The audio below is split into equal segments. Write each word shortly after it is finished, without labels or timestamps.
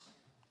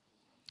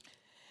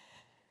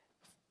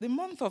The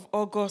month of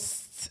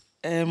August,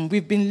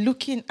 we've been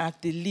looking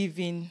at the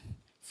Living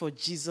for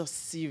Jesus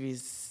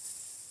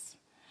series.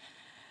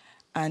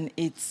 And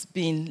it's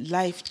been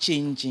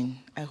life-changing.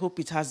 I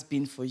hope it has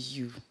been for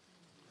you.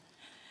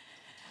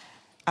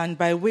 And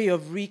by way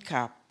of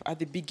recap, at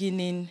the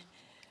beginning,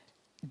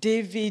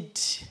 David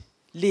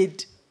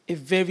laid a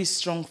very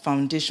strong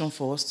foundation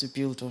for us to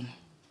build on.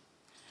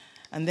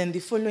 And then the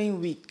following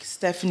week,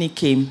 Stephanie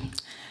came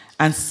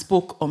and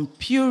spoke on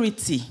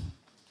purity.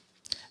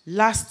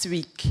 Last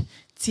week,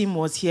 Tim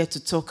was here to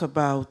talk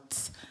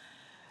about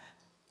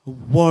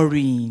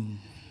worrying.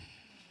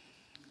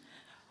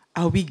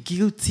 Are we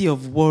guilty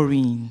of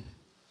worrying?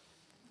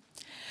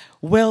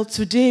 Well,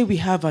 today we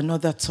have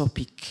another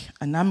topic,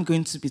 and I'm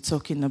going to be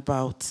talking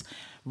about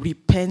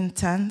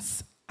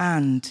repentance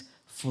and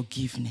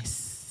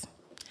forgiveness.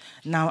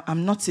 Now,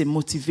 I'm not a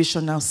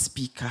motivational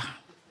speaker.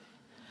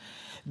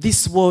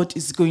 This word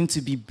is going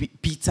to be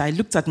bitter. I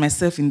looked at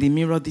myself in the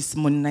mirror this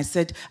morning and I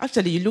said,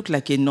 actually, you look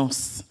like a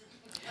nurse.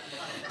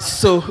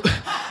 So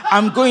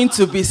I'm going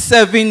to be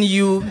serving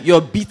you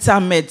your bitter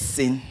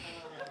medicine.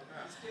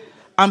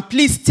 And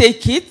please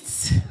take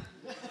it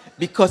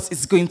because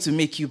it's going to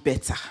make you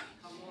better.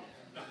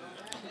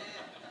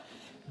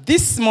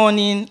 This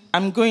morning,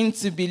 I'm going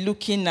to be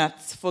looking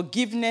at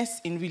forgiveness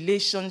in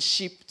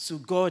relationship to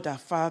God our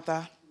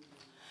Father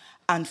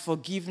and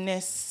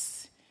forgiveness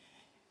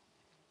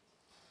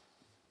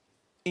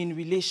in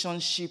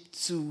relationship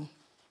to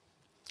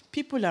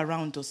people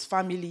around us,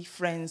 family,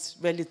 friends,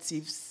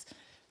 relatives,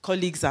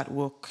 colleagues at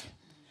work.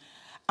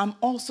 I'm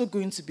also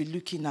going to be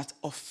looking at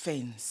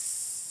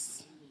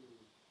offense.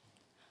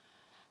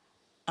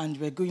 And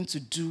we're going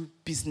to do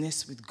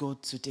business with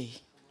God today.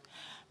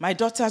 My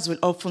daughters will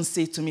often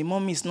say to me,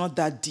 Mommy, it's not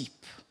that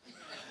deep.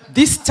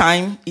 This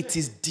time, it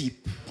is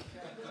deep.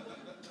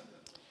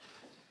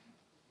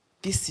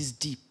 This is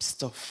deep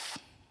stuff.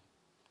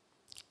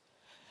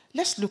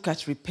 Let's look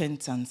at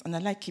repentance, and I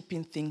like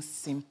keeping things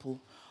simple.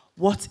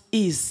 What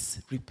is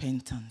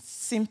repentance?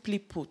 Simply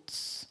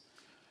put,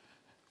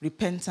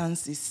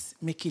 repentance is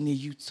making a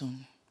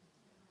U-turn,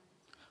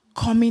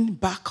 coming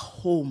back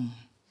home.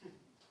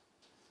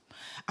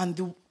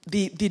 And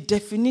the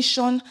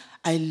definition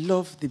I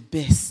love the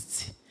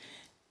best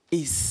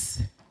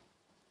is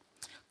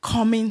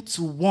coming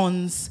to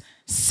one's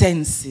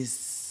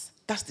senses.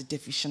 That's the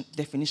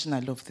definition I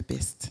love the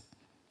best.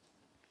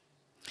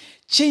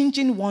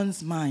 Changing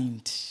one's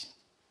mind.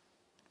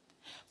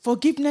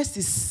 Forgiveness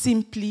is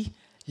simply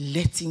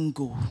letting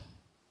go.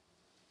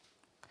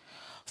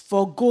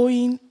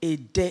 Forgoing a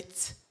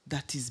debt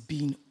that is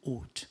being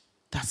owed.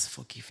 That's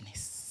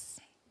forgiveness.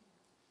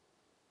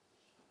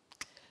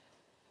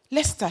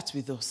 Let's start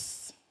with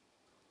us.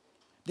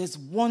 There's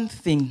one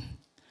thing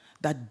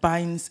that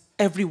binds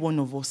every one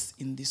of us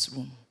in this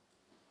room.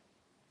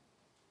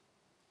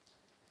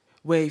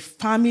 We're a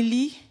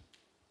family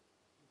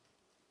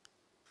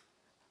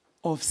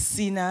of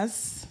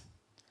sinners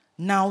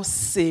now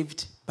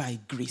saved by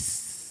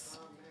grace.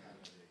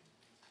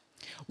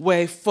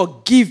 We're a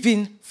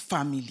forgiving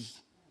family.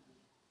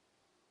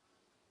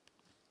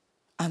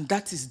 And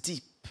that is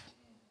deep.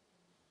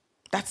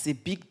 That's a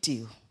big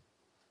deal.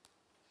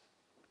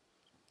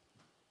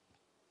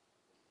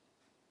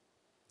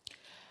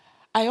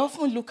 I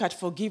often look at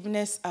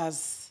forgiveness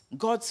as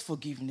God's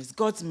forgiveness,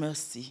 God's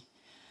mercy,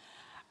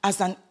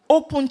 as an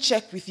open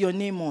check with your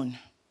name on.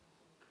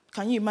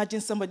 Can you imagine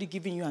somebody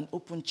giving you an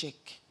open check?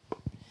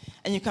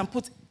 And you can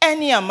put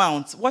any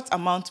amount. What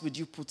amount would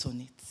you put on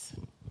it?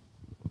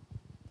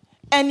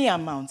 Any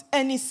amount.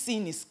 Any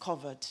sin is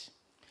covered.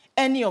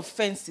 Any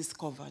offense is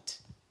covered.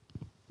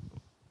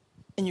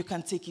 And you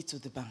can take it to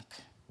the bank.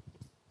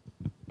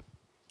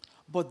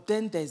 But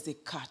then there's a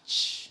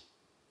catch.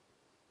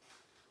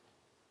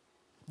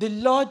 The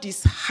Lord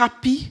is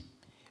happy,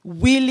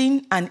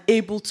 willing, and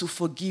able to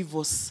forgive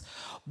us.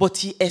 But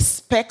he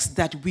expects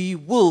that we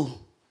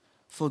will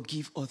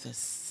forgive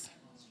others.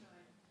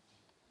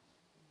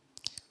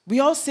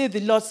 We all say the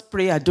Lord's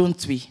Prayer,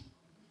 don't we?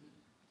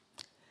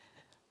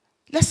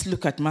 Let's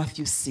look at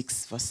Matthew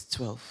 6, verse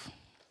 12.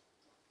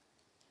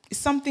 It's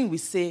something we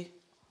say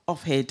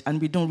offhand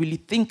and we don't really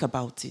think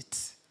about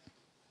it.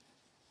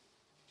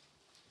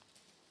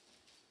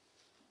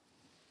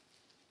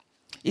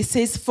 It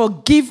says,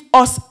 forgive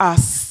us our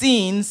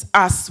sins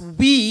as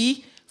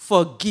we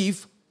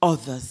forgive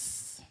others.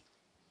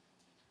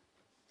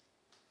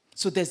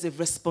 So there's a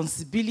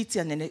responsibility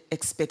and an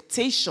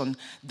expectation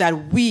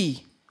that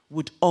we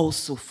would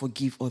also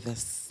forgive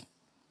others.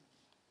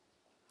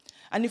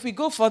 And if we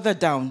go further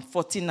down,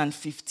 14 and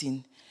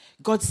 15,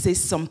 God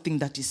says something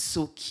that is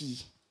so key.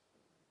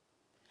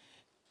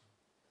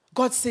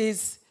 God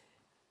says,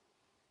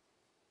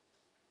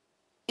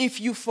 if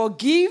you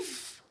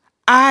forgive,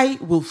 I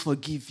will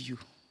forgive you.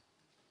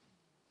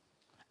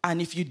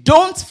 And if you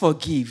don't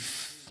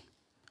forgive,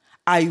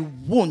 I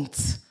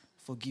won't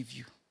forgive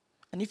you.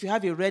 And if you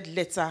have a red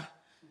letter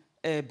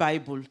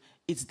Bible,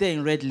 it's there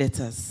in red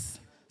letters.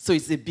 So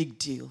it's a big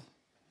deal.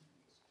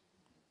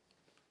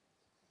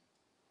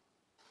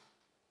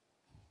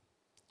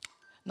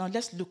 Now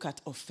let's look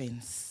at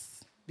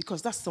offense,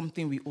 because that's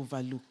something we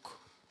overlook.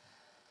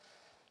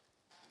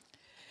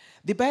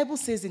 The Bible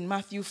says in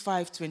Matthew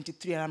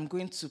 5:23, and I'm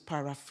going to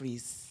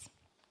paraphrase.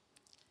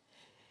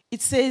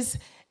 It says,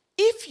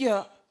 if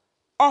you're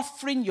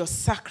offering your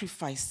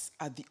sacrifice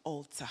at the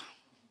altar,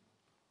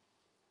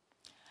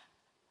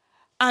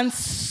 and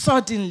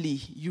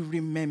suddenly you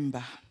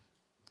remember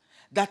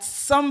that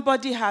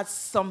somebody has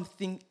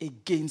something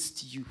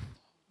against you,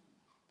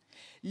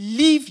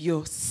 leave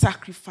your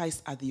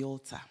sacrifice at the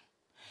altar.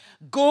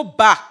 Go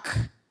back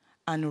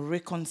and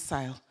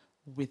reconcile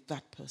with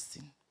that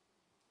person.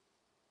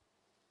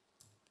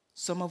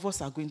 Some of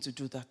us are going to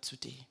do that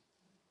today.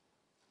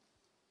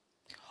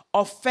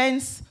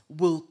 Offense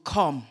will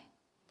come.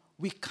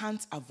 We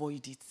can't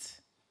avoid it.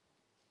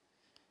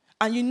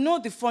 And you know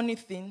the funny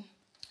thing?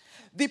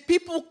 The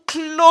people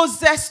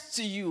closest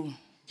to you,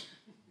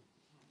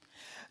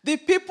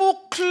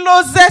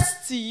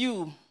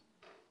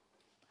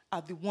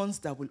 are the ones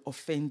that will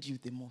offend you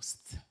the most.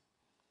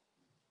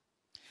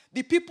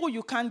 The people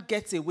you can't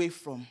get away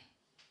from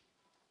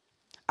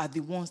are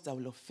the ones that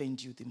will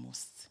offend you the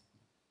most.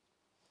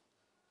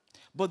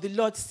 But the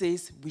Lord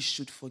says we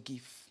should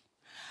forgive.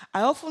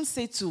 I often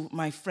say to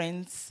my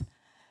friends,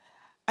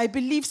 I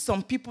believe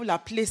some people are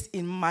placed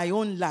in my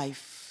own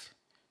life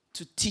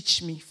to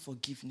teach me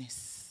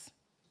forgiveness.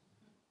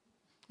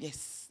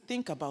 Yes,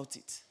 think about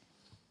it.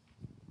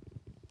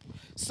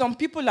 Some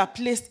people are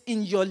placed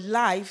in your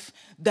life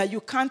that you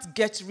can't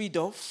get rid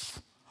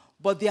of,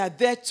 but they are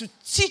there to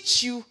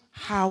teach you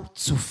how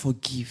to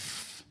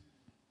forgive.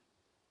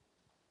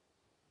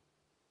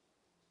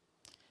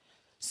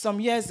 Some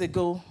years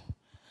ago,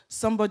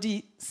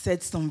 somebody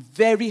said some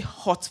very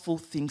hurtful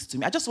things to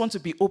me. I just want to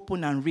be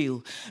open and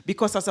real,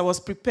 because as I was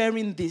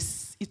preparing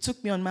this, it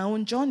took me on my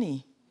own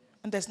journey.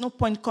 And there's no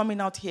point coming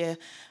out here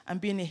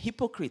and being a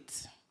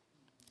hypocrite.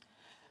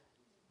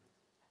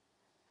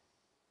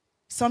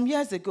 Some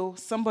years ago,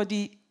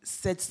 somebody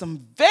said some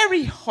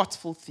very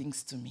hurtful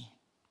things to me.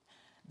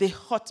 They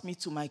hurt me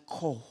to my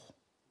core.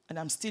 And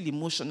I'm still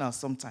emotional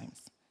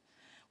sometimes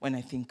when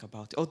I think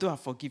about it, although I've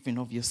forgiven,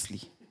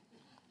 obviously.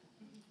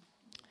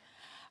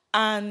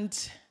 And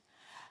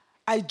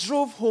I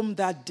drove home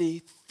that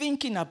day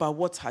thinking about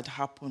what had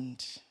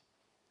happened.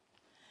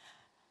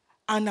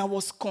 And I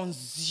was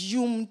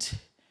consumed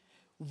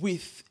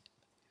with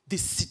the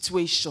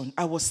situation.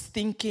 I was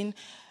thinking,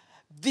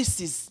 this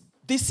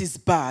is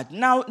bad.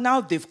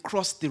 Now they've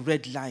crossed the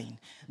red line.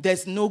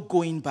 There's no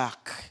going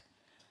back.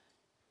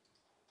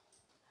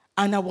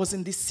 And I was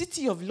in the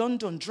city of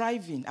London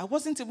driving. I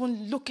wasn't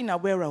even looking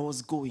at where I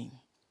was going.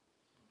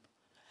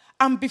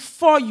 And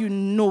before you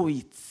know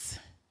it,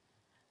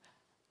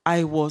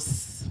 I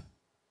was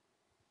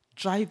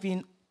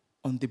driving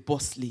on the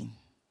bus lane.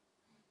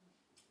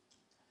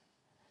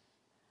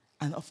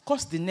 And of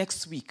course, the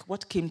next week,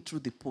 what came through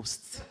the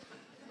post?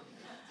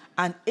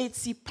 An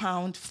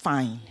 £80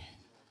 fine.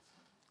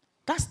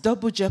 That's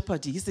double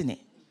jeopardy, isn't it?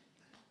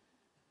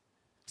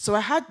 So I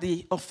had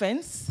the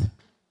offense,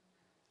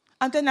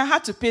 and then I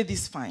had to pay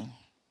this fine.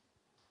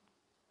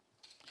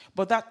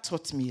 But that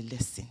taught me a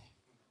lesson.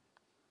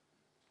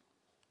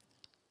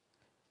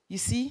 You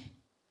see,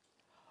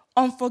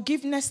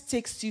 unforgiveness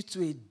takes you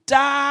to a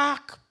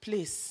dark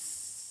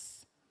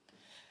place.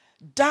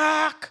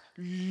 Dark,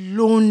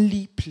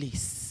 lonely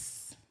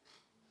place.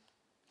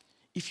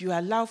 If you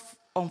allow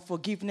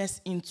unforgiveness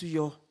into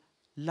your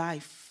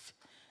life,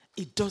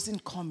 it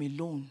doesn't come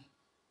alone.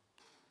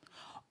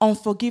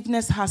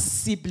 Unforgiveness has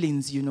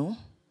siblings, you know.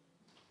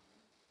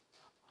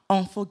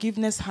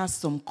 Unforgiveness has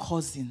some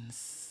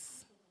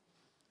cousins.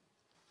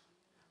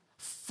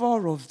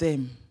 4 of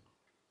them.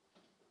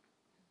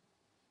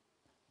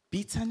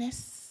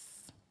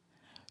 Bitterness,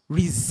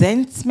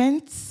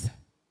 resentment,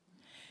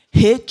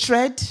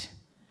 hatred,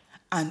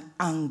 and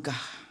anger.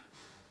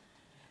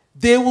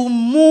 They will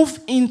move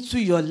into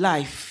your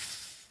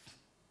life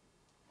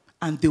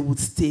and they will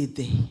stay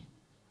there.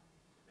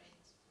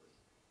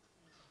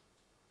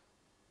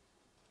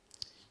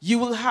 You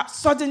will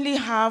suddenly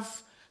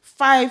have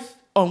 5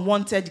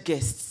 unwanted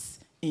guests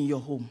in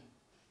your home.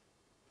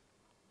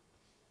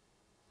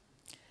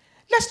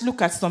 Let's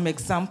look at some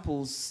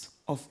examples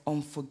of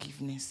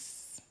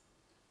unforgiveness.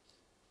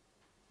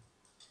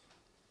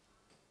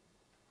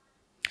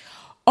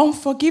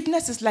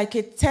 Unforgiveness is like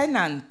a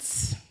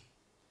tenant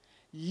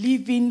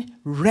living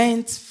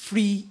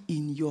rent-free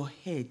in your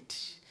head.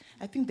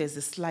 I think there's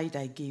a slide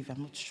I gave,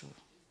 I'm not sure.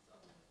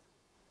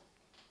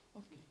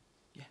 Okay.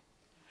 Yeah.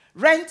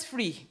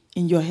 Rent-free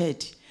in your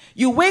head.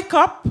 You wake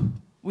up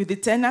with the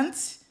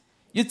tenant,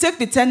 you take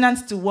the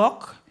tenant to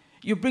work,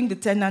 you bring the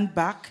tenant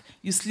back,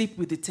 you sleep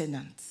with the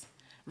tenant.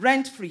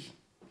 Rent-free.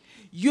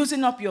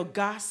 Using up your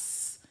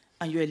gas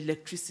and your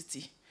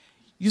electricity.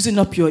 Using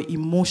up your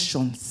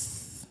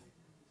emotions.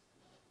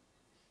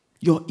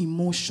 Your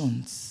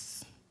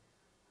emotions.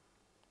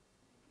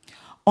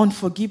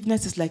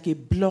 Unforgiveness is like a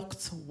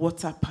blocked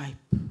water pipe.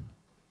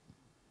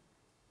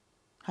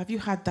 Have you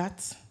had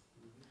that?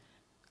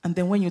 And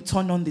then when you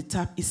turn on the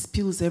tap, it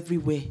spills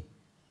everywhere.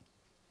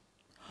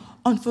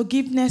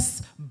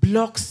 Unforgiveness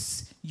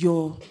blocks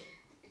your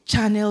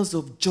channels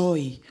of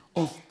joy,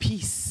 of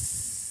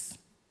peace.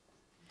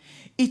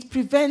 It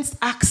prevents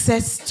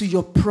access to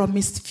your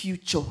promised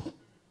future.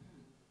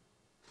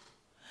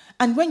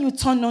 And when you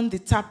turn on the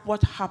tap,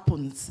 what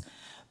happens?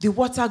 The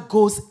water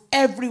goes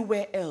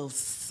everywhere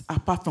else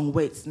apart from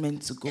where it's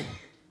meant to go.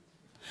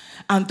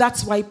 And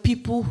that's why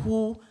people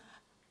who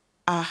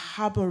are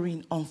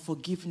harboring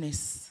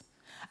unforgiveness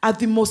are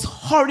the most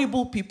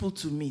horrible people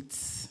to meet.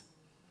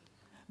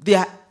 They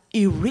are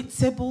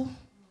irritable,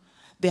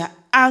 they are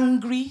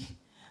angry,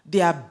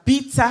 they are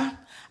bitter.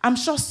 I'm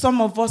sure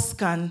some of us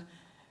can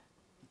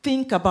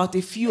think about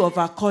a few of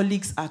our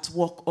colleagues at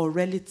work or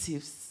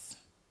relatives.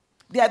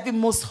 They are the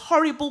most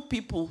horrible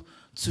people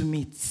to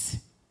meet.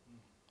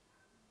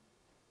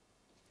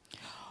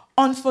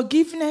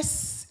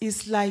 Unforgiveness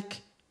is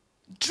like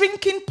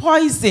drinking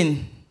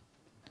poison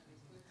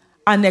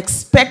and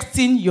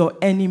expecting your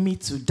enemy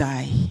to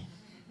die.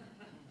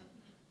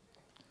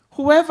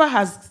 Whoever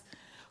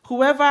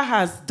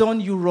has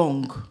done you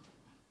wrong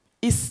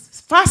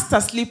is fast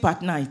asleep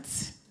at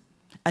night,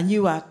 and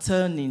you are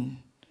turning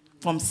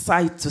from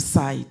side to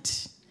side,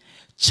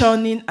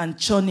 churning and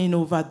churning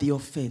over the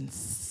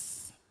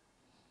offense.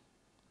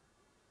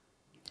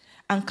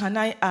 And can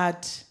I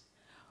add,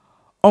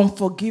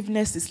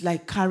 unforgiveness is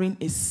like carrying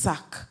a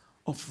sack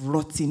of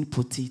rotten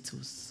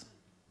potatoes.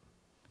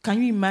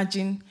 Can you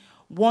imagine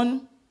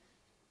one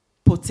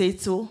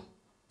potato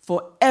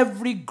for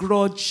every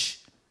grudge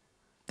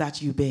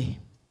that you bear?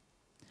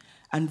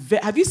 And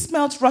have you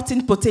smelled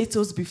rotten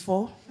potatoes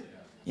before?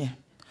 Yeah.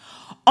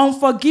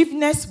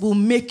 Unforgiveness will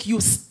make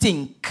you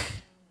stink.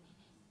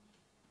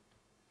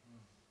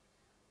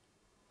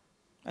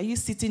 Are you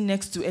sitting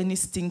next to any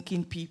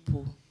stinking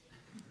people?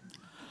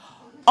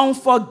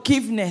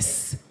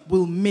 Unforgiveness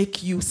will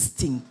make you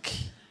stink.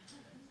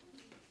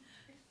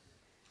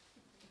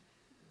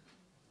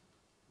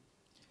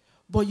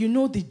 But you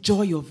know the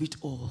joy of it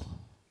all.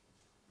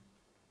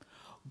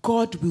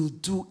 God will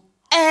do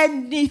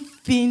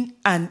anything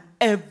and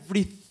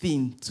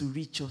everything to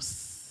reach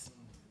us.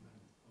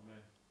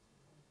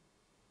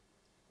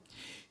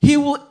 He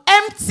will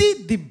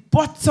empty the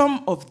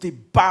bottom of the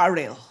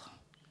barrel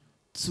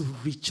to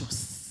reach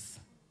us.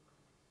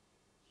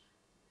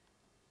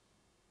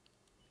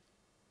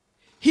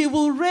 He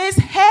will raise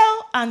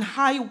hell and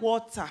high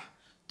water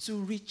to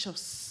reach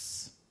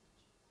us.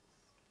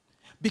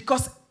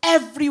 Because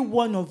every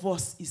one of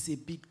us is a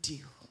big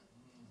deal.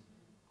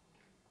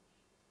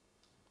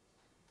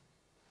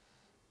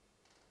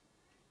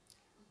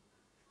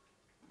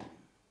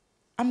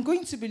 I'm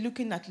going to be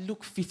looking at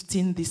Luke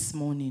 15 this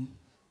morning.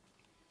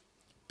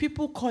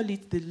 People call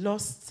it the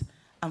Lost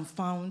and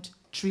Found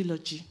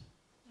trilogy.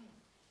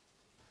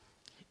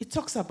 It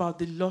talks about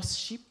the lost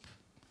sheep,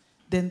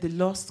 then the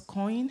lost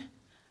coin,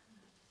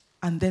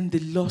 and then the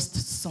lost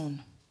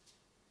son.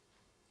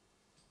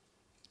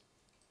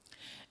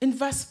 In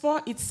verse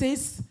 4, it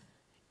says,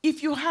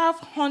 if you have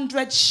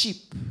 100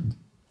 sheep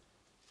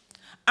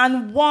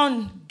and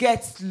one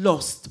gets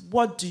lost,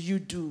 what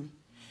do?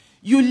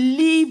 You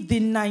leave the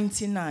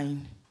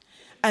 99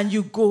 and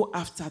you go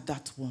after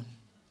that one.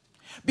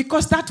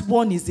 Because that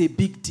one is a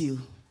big deal.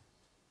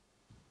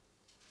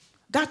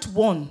 That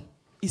one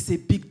is a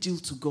big deal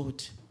to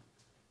God.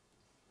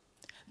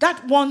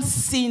 That one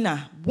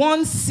sinner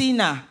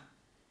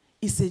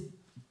is a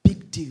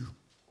big deal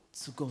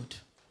to God.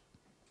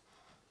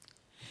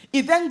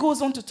 It then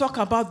goes on to talk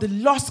about the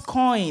lost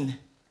coin.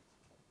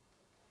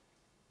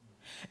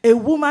 A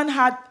woman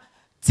had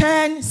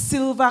 10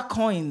 silver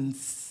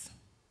coins.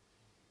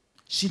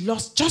 She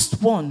lost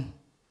just one.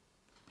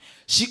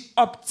 She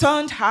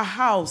upturned her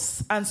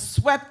house and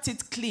swept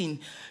it clean,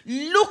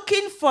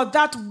 looking for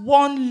that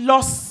one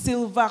lost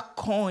silver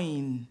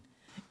coin.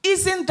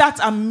 Isn't that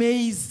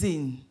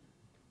amazing?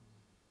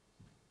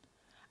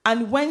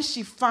 And when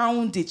she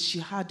found it, she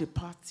had a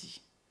party.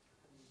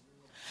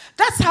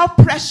 That's how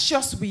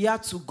precious we are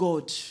to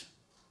God.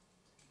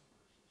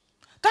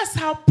 That's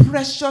how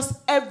precious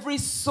every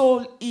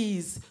soul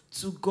is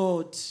to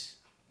God.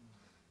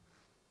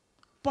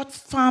 But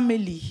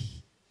family,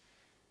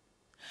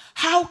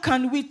 how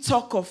can we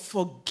talk of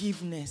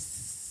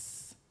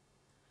forgiveness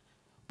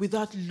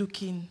without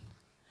looking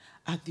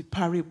at the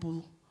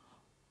parable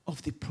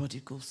of the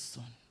prodigal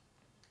son?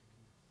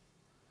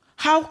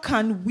 How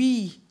can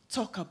we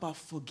talk about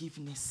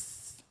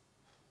forgiveness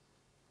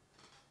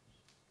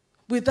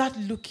without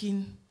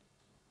looking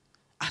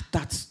at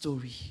that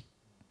story?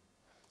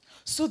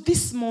 So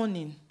this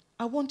morning,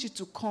 I want you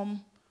to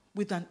come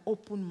with an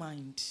open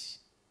mind.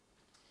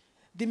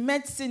 The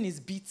medicine is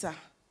bitter,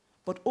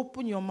 but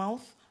open your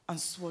mouth and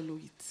swallow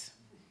it.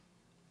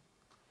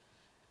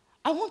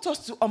 I want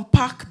us to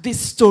unpack this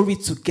story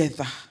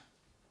together.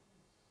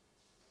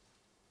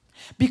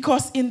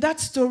 Because in that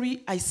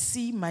story, I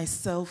see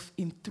myself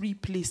in 3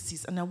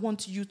 places, and I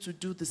want you to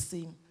do the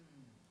same.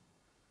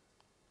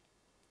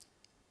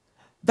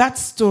 That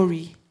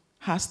story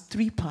has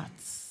 3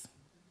 parts.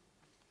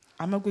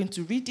 I'm not going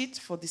to read it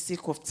for the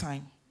sake of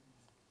time.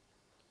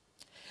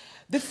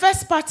 The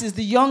first part is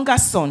the younger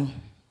son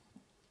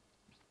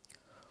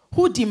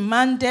who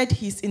demanded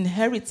his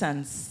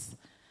inheritance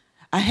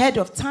ahead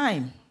of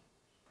time.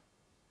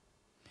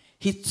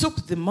 He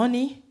took the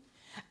money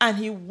and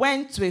he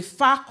went to a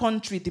far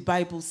country, the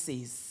Bible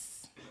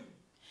says.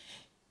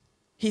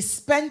 He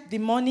spent the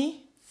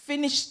money,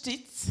 finished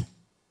it,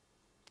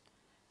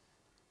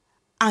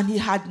 and he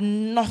had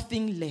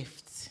nothing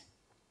left.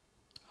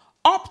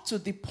 Up to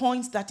the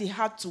point that he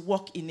had to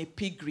work in a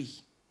piggery.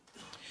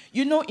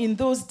 You know, in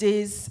those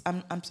days,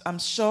 I'm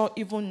sure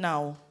even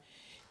now,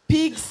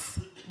 pigs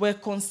were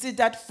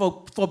considered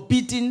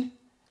forbidden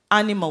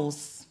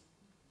animals.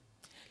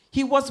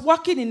 He was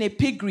working in a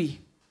piggery.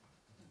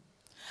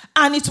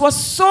 And it was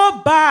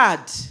so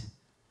bad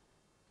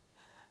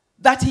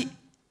that he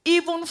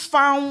even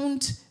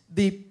found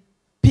the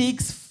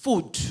pig's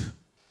food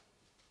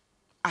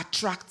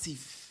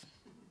attractive.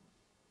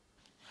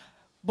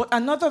 But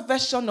another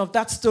version of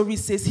that story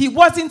says he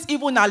wasn't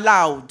even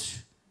allowed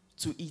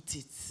to eat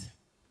it.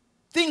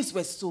 Things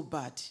were so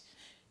bad.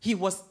 He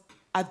was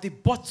at the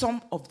bottom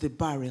of the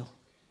barrel.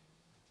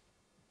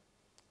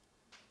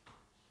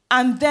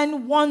 And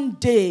then one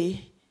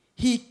day,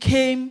 he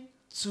came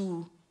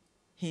to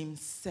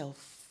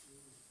himself.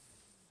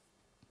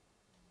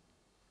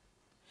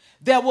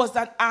 There was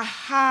an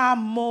aha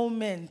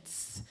moment,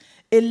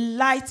 a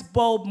light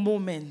bulb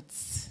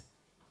moment.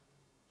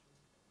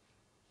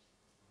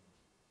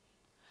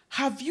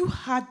 Have you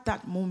had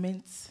that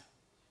moment?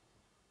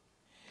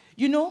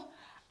 You know,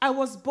 I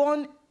was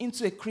born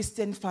into a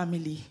Christian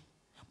family,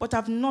 but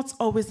I've not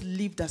always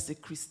lived as a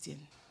Christian.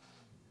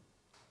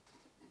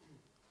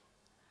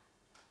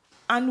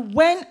 And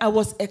when I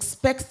was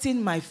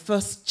expecting my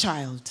first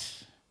child,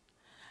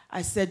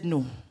 I said,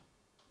 no,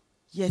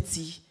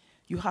 Yeti,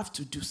 you have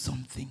to do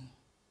something.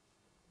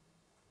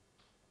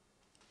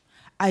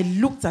 I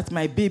looked at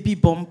my baby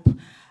bump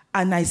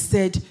and I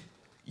said,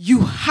 you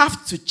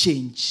have to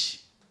change.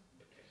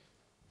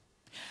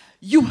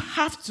 You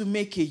have to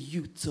make a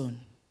U-turn.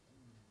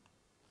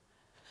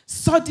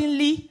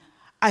 Suddenly,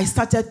 I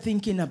started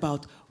thinking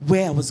about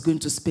where I was going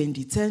to spend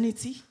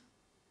eternity.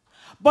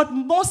 But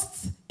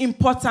most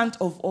important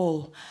of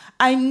all,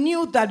 I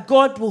knew that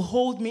God will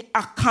hold me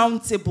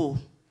accountable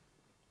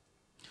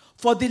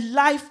for the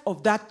life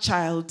of that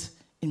child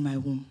in my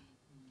womb.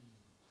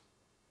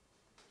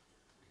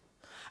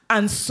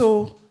 And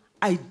so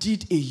I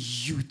did a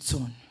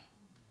U-turn.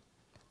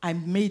 I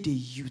made a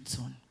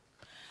U-turn.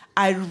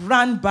 I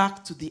ran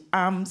back to the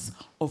arms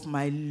of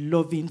my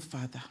loving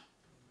Father.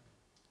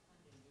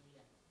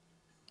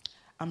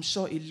 I'm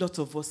sure a lot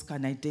of us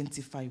can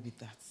identify with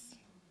that.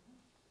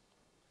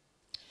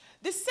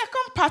 The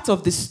second part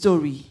of the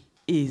story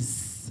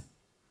is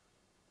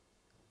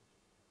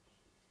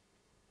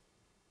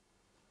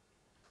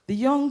the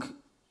young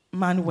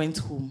man went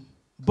home,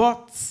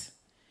 but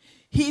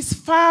his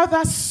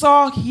father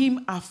saw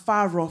him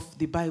afar off,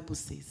 the Bible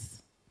says.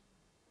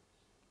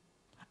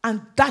 And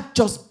that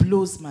just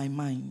blows my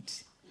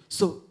mind.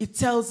 So it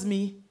tells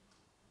me,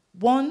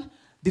 one,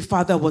 the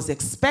father was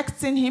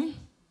expecting him.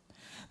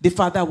 The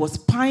father was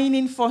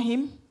pining for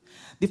him.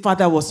 The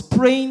father was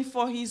praying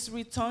for his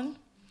return.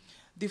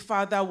 The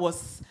father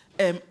was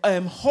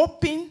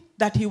hoping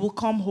that he will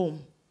come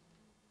home.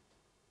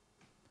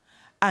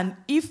 And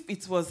if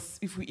it was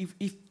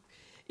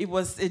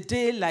a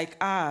day like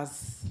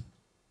ours,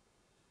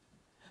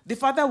 the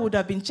father would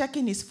have been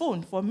checking his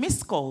phone for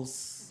missed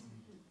calls.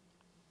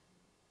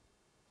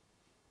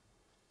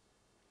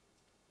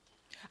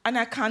 And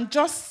I can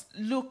just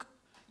look,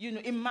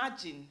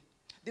 imagine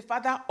the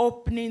father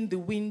opening the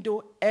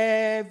window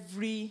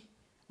every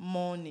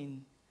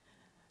morning,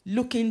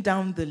 looking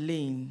down the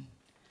lane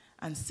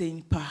and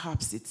saying,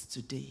 perhaps it's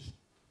today.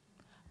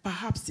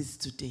 Perhaps it's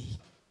today.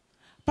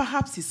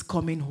 Perhaps he's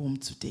coming home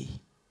today.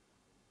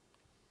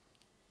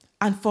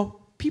 And for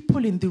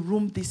people in the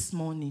room this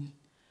morning,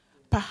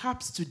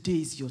 perhaps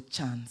today is your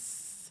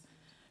chance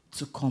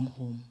to come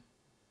home.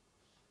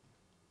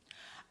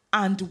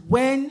 And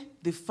when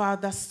the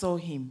father saw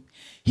him,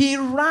 he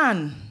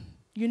ran.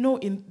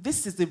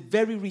 This is a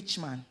very rich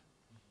man.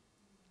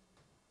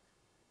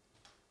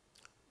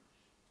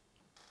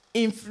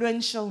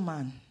 Influential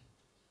man.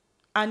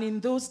 And in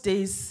those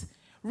days,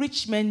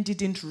 rich men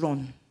didn't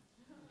run.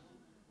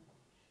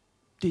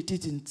 They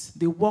didn't.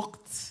 They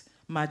walked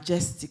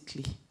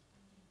majestically.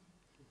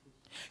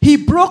 He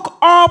broke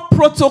all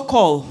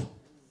protocol.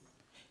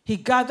 He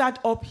gathered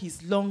up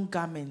his long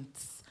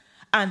garments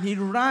and he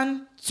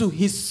ran to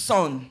his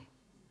son.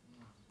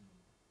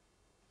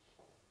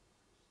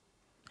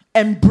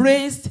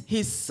 Embraced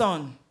his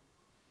son.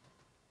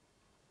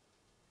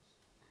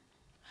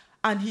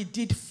 And he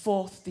did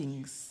 4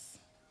 things.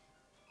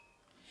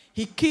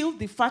 He killed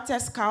the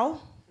fattest cow.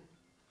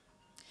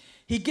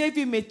 He gave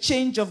him a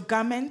change of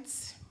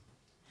garments.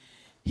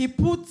 He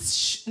put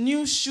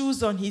new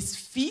shoes on his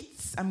feet.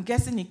 I'm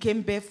guessing he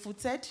came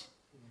barefooted.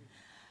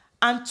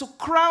 And to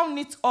crown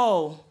it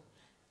all,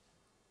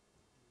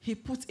 he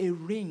put a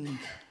ring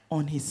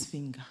on his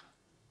finger.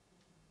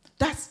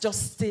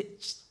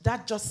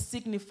 That just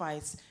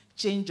signifies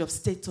change of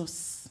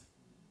status,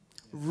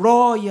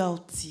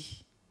 royalty.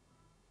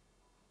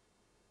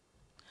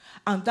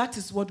 And that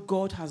is what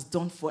God has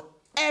done for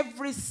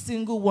every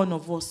single one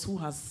of us who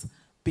has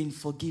been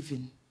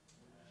forgiven.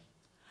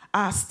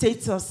 Our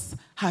status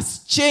has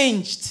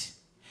changed.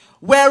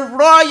 We're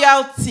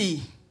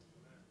royalty.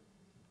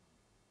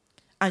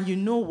 And you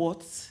know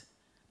what?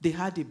 They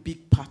had a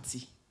big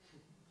party.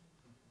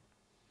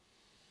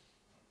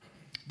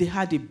 They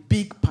had a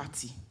big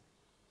party.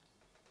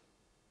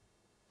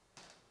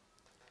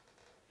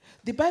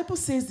 The Bible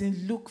says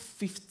in Luke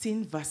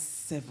 15, verse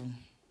 7,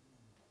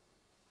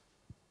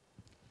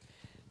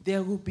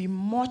 there will be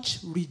much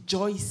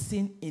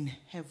rejoicing in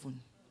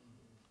heaven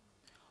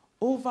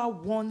over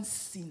one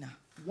sinner,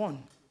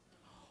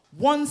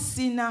 one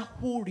sinner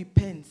who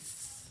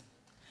repents,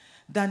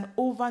 than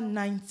over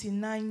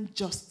 99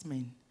 just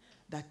men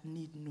that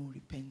need no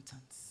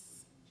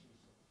repentance.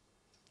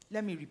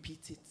 Let me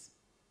repeat it.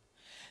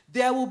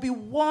 There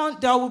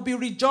will be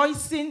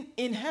rejoicing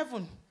in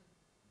heaven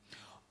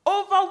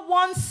over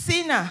one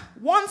sinner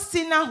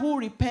who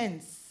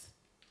repents,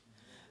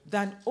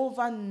 than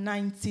over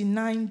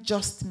 99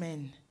 just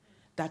men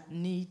that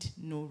need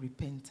no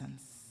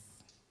repentance.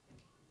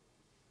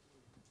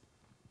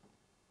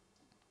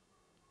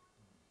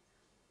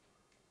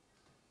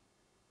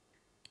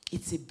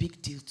 It's a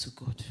big deal to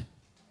God.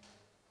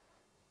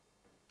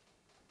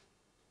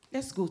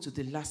 Let's go to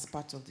the last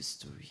part of the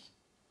story.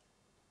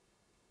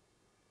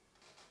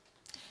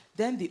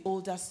 Then the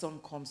older son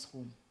comes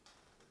home.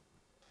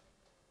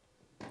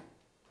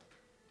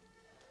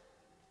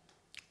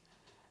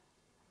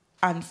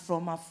 And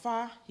from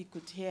afar, he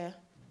could hear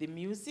the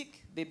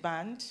music, the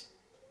band,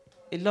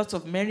 a lot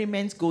of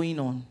merriment going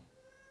on.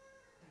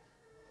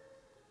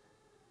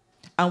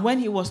 And when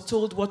he was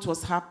told what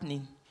was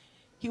happening,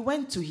 he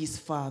went to his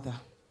father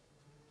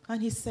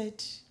and he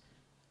said,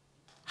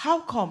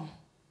 "How come?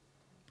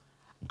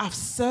 I've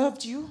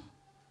served you,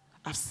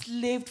 I've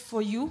slaved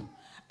for you,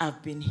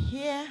 I've been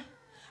here,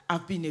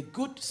 I've been a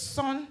good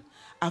son,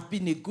 I've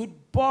been a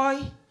good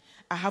boy,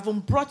 I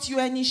haven't brought you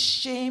any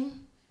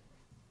shame.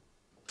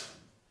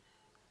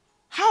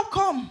 How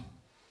come?"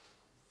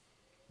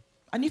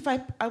 And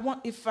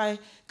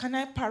can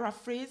I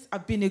paraphrase?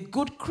 I've been a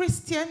good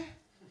Christian.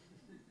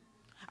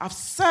 I've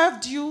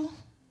served you.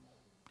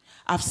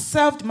 I've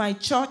served my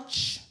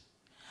church.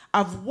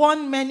 I've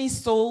won many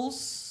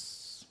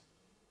souls.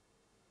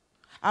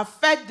 I've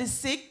fed the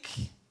sick.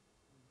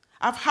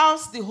 I've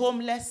housed the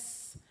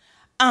homeless.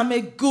 I'm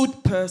a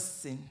good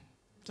person.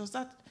 Does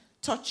that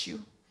touch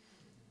you?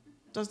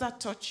 Does that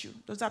touch you?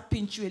 Does that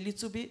pinch you a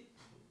little bit?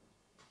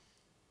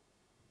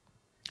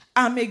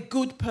 I'm a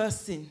good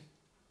person.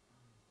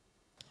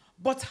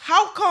 But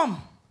how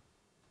come?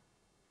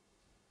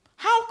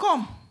 How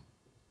come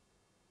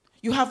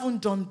you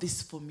haven't done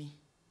this for me?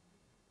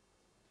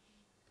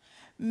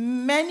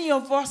 Many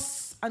of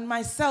us, and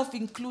myself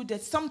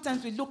included,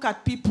 sometimes we look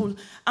at people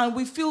and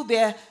we feel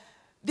they're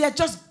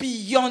just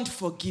beyond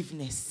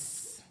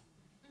forgiveness.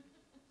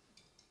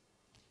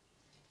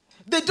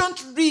 They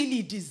don't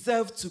really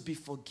deserve to be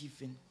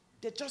forgiven.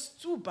 They're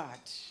just too bad.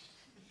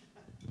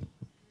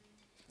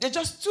 They're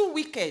just too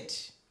wicked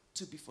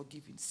to be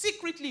forgiven.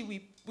 Secretly,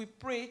 we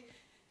pray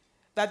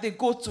that they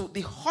go to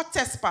the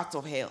hottest part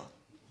of hell.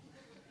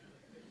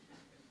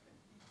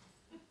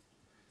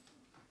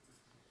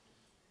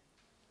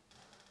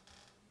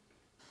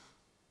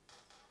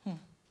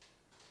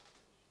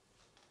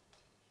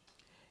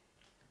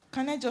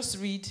 Can I just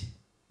read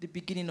the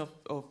beginning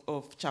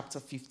of chapter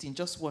 15,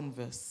 just one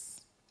verse?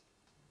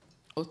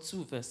 Or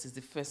two verses,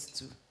 the first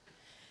two.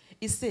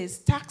 It says,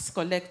 tax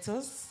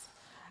collectors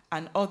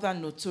and other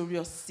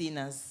notorious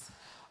sinners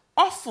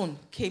often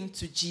came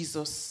to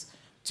Jesus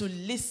to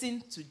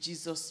listen to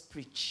Jesus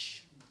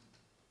preach.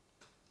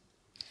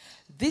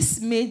 This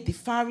made the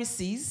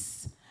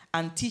Pharisees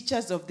and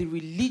teachers of the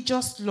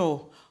religious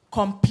law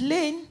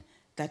complain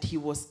that he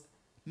was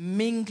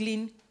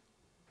mingling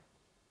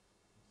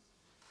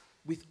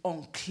with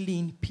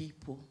unclean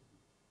people.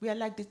 We are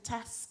like the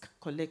tax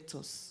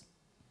collectors.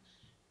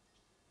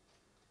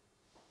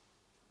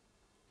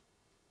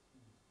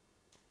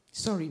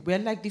 We're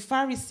like the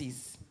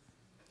Pharisees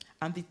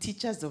and the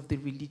teachers of the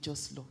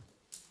religious law.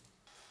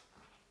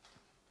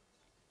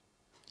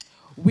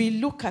 We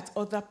look at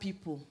other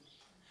people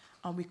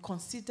and we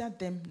consider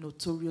them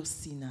notorious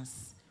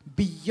sinners,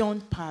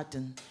 beyond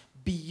pardon,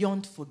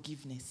 beyond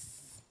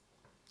forgiveness.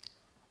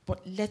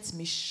 But let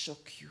me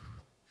shock you.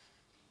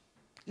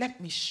 Let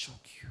me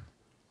shock you.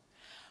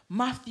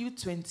 Matthew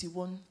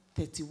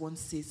 21:31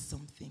 says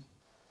something.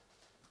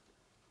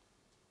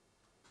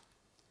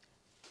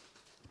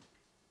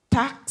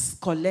 Tax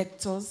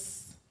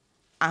collectors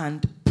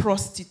and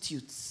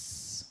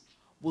prostitutes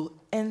will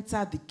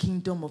enter the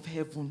kingdom of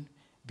heaven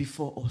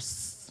before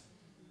us.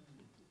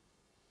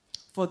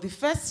 For the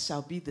first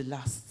shall be the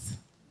last,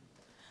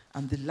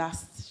 and the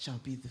last shall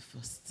be the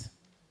first.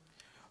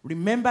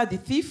 Remember the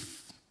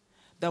thief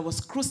that was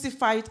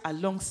crucified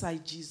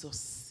alongside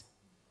Jesus.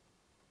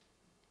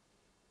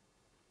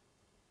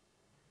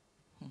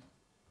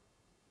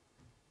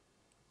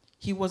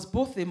 He was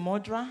both a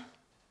murderer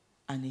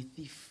and a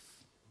thief.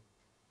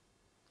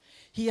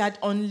 He had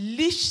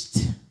unleashed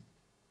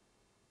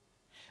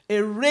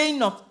a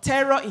reign of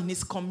terror in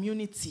his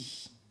community.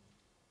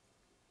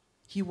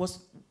 He was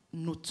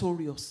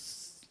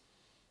notorious.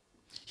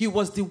 He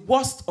was the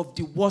worst of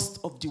the worst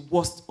of the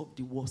worst of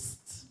the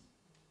worst.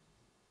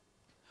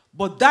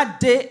 But that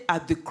day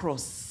at the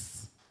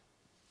cross,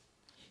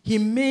 he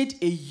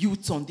made a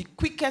U-turn, the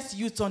quickest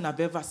U-turn I've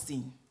ever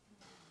seen.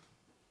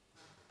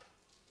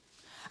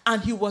 And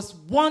he was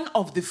one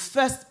of the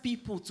first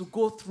people to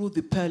go through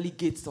the pearly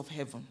gates of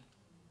heaven.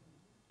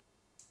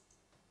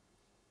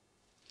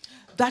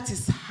 That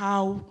is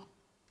how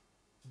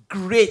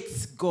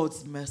great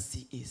God's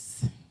mercy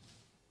is.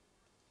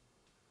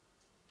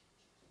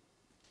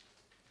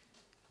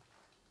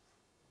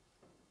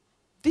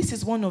 This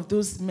is one of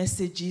those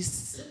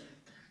messages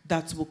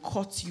that will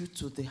cut you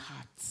to the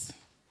heart.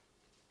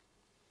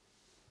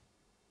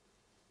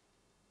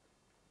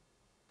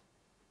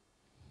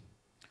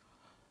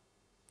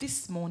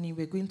 This morning,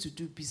 we're going to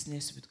do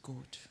business with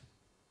God.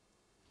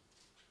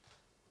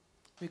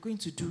 We're going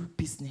to do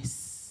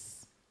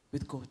business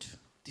with God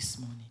this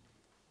morning.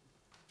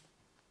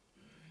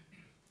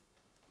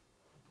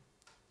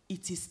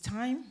 It is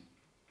time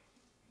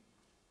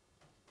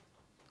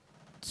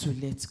to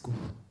let go.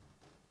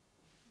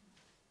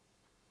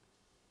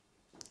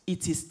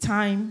 It is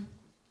time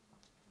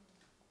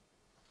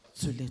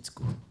to let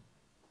go.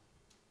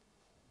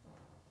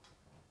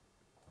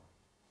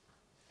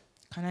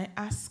 Can I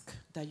ask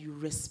that you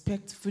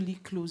respectfully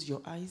close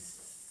your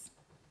eyes?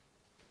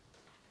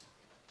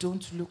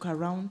 Don't look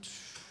around.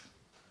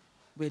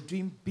 We're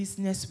doing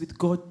business with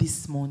God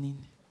this morning.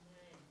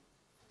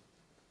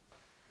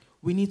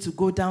 We need to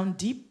go down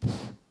deep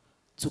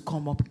to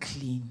come up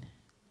clean.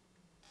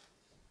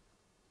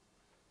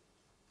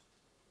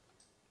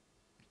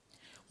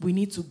 We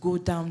need to go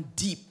down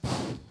deep,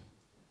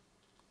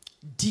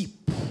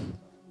 deep,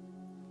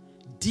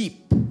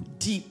 deep,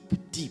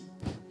 deep, deep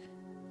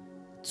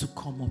to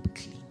come up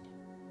clean.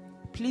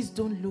 Please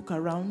don't look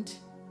around.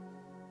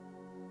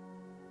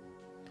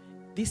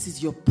 This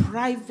is your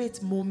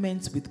private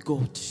moment with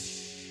God.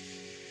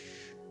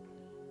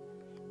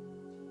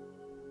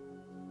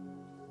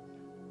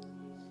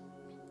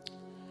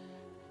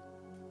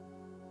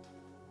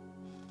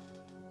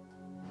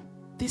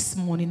 This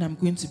morning I'm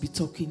going to be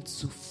talking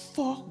to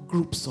 4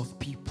 groups of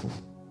people.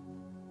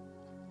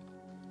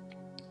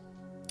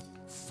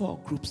 4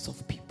 groups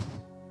of people.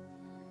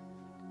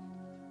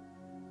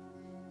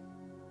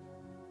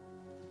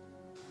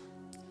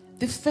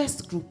 The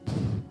first group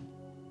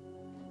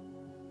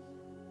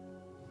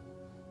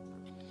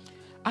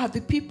are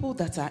the people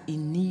that are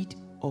in need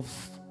of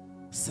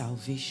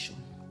salvation,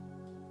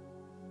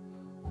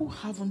 who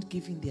haven't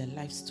given their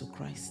lives to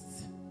Christ.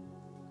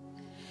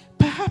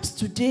 Perhaps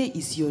today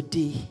is your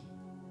day.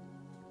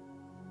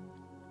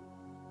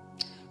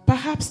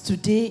 Perhaps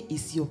today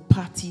is your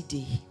party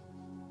day.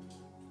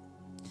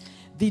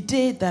 The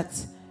day that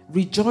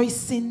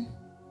rejoicing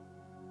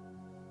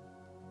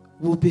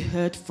will be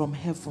heard from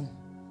heaven.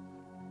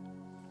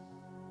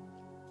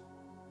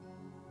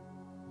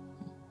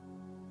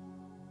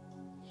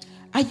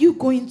 Are you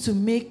going to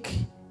make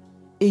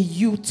a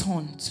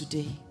U-turn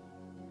today?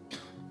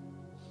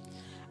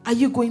 Are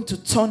you going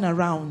to turn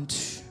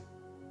around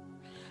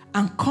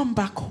and come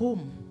back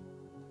home?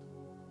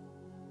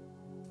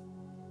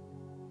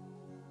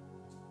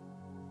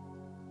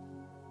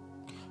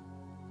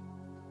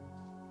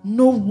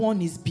 No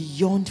one is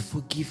beyond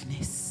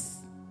forgiveness.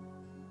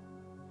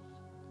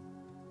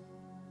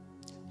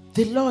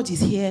 The Lord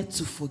is here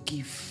to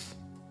forgive.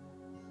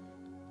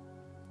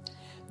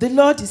 The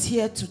Lord is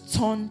here to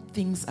turn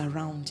things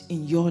around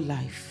in your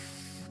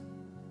life.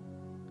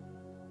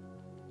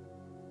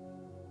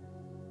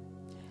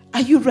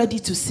 Are you ready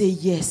to say,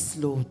 yes,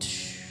 Lord?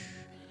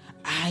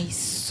 I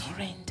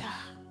surrender.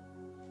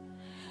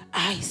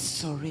 I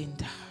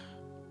surrender.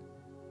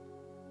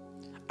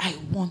 I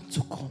want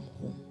to come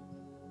home.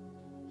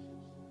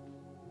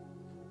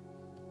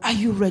 Are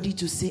you ready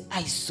to say,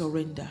 I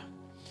surrender?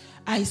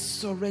 I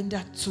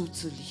surrender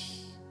totally.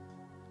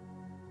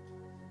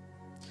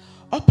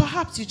 Or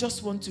perhaps you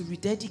just want to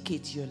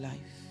rededicate your life.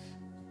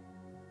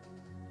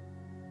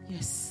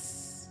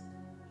 Yes.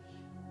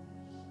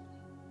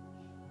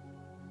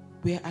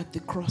 We're at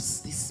the cross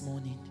this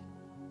morning.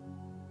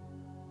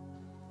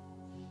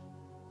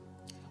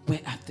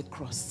 We're at the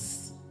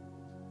cross.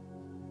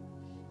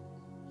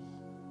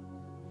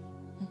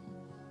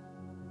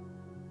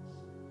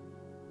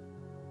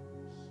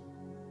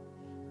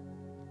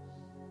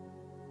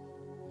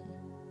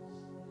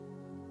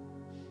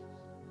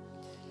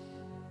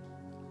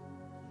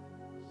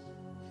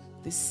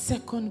 The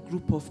second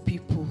group of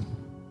people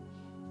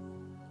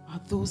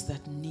are those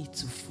that need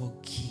to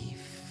forgive.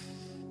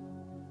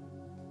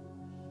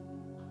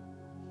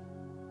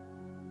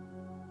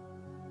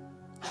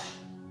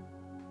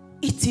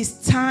 It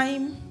is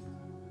time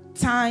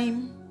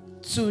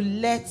to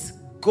let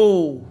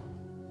go.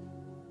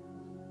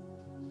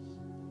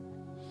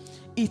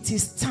 It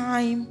is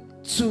time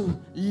to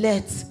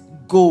let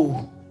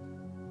go.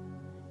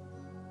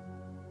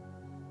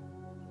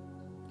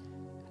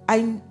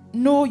 I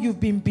know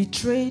you've been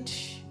betrayed,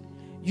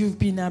 you've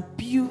been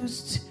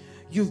abused,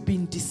 you've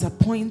been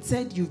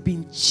disappointed, you've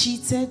been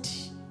cheated,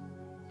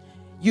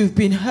 you've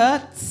been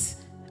hurt,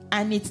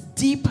 and it's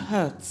deep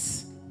hurt.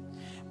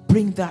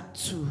 Bring that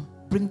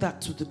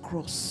to the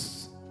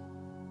cross.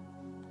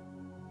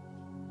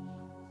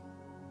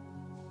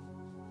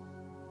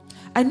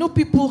 I know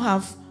people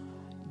have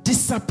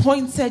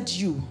disappointed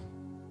you.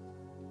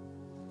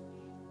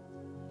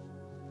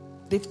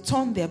 They've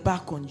turned their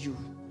back on you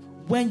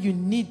when you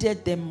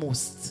needed them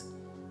most.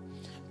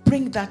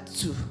 Bring that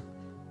to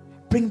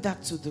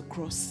the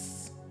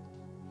cross.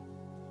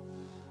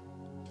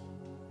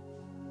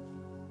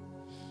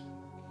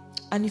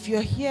 And if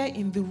you're here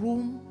in the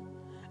room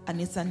and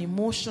it's an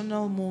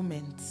emotional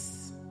moment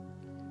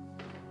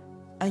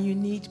and you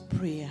need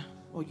prayer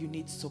or you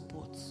need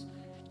support,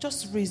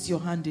 just raise your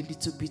hand a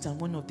little bit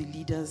and one of the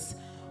leaders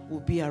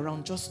will be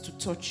around just to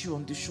touch you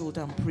on the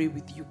shoulder and pray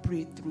with you,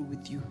 pray through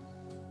with you.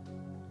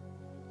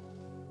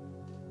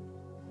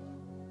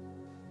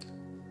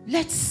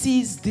 Let's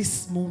seize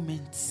this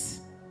moment.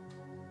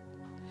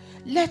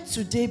 Let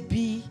today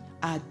be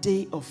our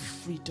day of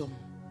freedom.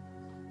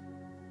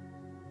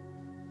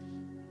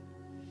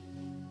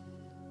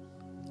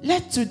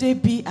 Let today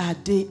be our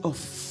day of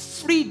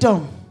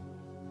freedom.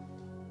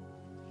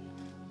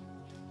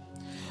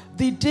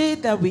 The day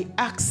that we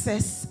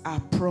access our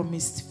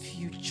promised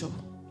future.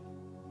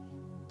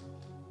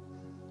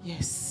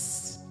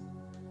 Yes.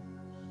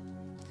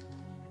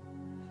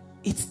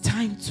 It's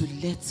time to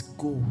let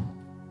go.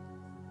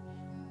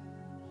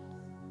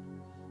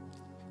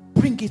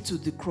 Bring it to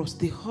the cross.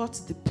 The hurt,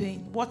 the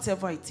pain,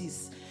 whatever it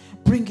is,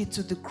 bring it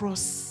to the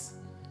cross.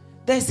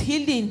 There's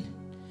healing.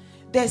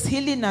 There's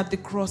healing at the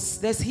cross.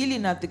 There's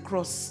healing at the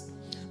cross.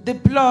 The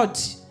blood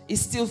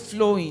is still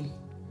flowing.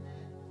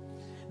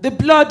 The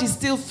blood is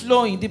still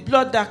flowing. The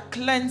blood that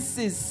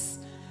cleanses.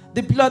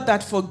 The blood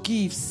that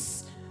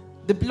forgives.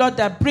 The blood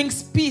that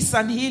brings peace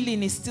and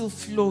healing is still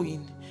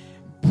flowing.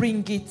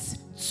 Bring it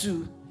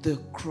to the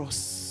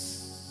cross.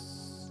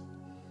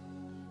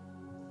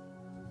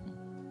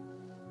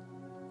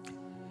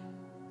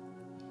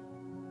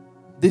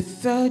 The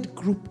third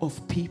group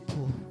of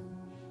people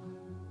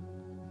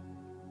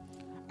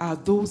are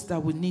those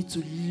that will need to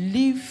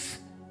leave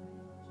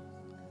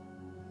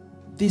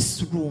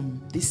this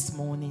room this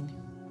morning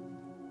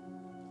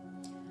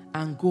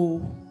and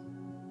go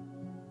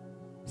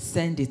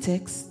send a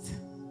text,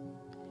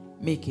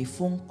 make a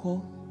phone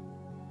call,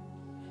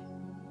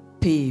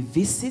 pay a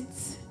visit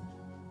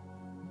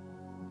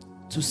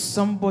to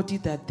somebody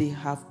that they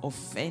have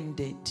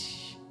offended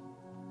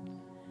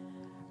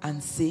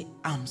and say,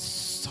 I'm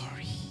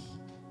sorry.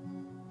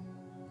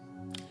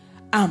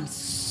 I'm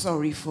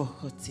sorry for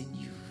hurting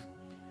you.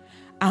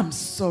 I'm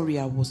sorry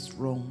I was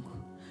wrong.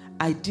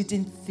 I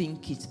didn't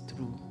think it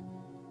through.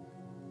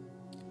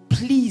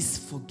 Please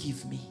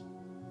forgive me.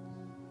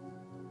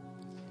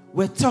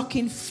 We're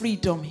talking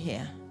freedom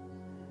here.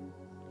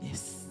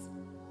 Yes.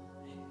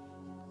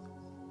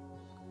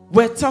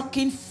 We're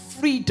talking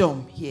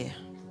freedom here.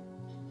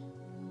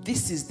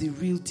 This is the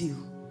real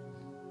deal.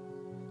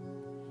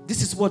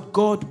 This is what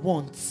God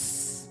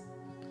wants.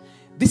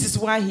 This is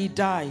why He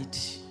died.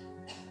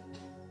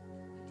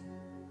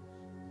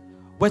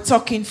 We're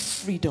talking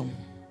freedom.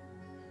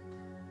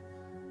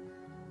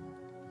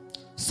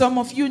 Some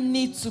of you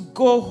need to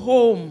go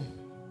home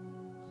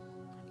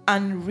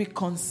and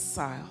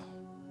reconcile.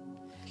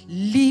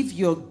 Leave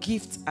your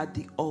gift at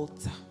the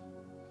altar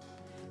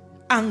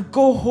and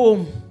go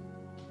home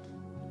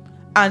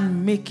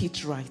and make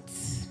it right.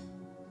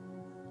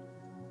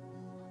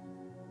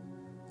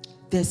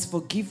 There's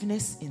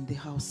forgiveness in the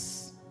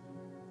house.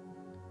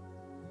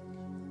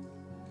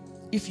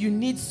 If you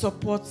need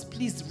support,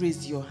 please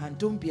raise your hand.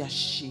 Don't be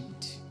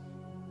ashamed.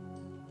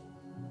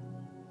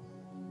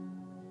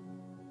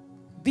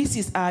 This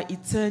is our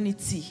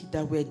eternity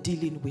that we're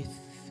dealing with.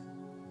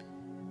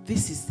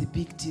 This is the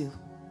big deal.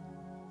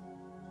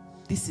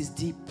 This is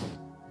deep.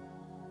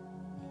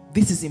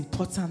 This is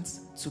important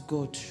to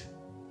God.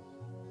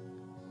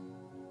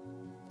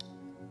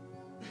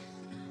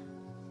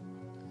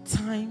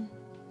 Time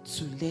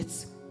to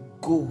let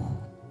go.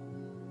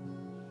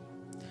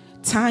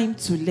 Time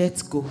to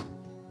let go.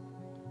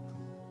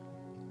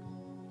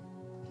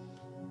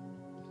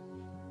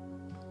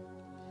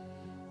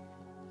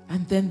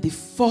 And then the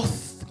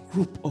fourth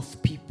group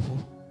of people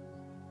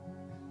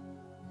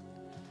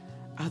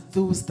are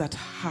those that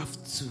have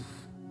to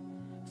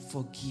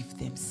forgive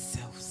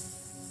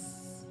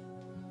themselves.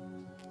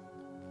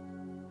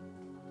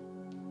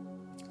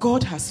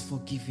 God has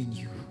forgiven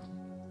you.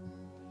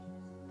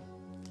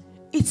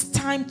 It's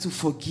time to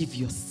forgive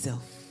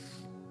yourself.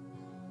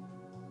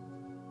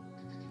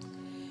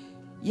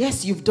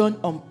 Yes, you've done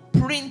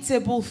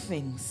unprintable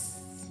things.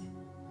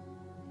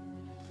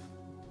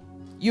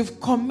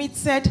 You've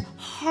committed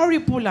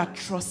horrible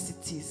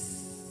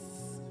atrocities.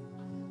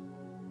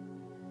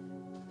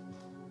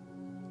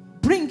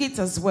 Bring it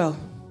as well.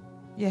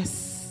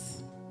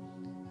 Yes.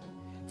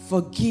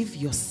 Forgive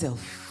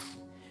yourself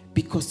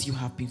because you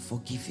have been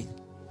forgiven.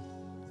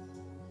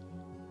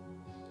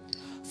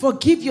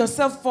 Forgive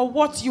yourself for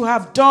what you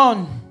have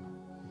done.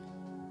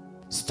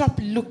 Stop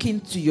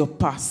looking to your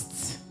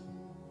past.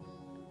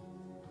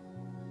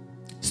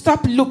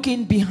 Stop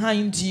looking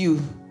behind you.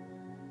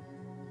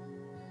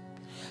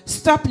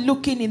 Stop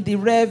looking in the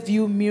rear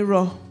view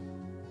mirror.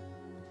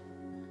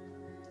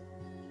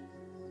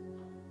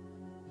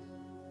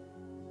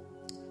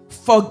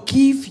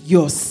 Forgive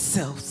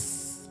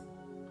yourselves.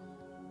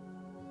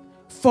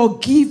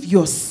 Forgive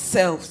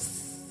yourselves.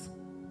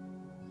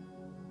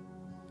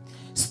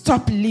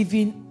 Stop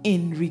living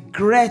in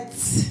regret.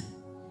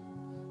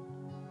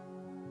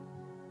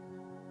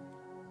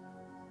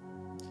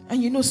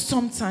 And you know,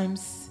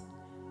 sometimes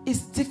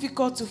it's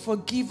difficult to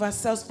forgive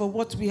ourselves for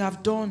what we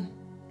have done.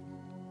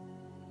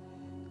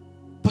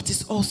 But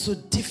it's also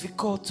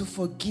difficult to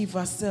forgive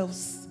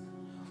ourselves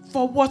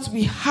for what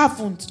we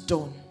haven't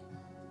done.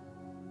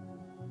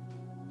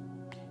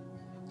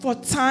 For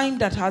time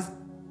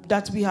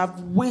that we have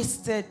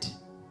wasted.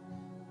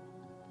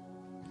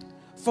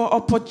 For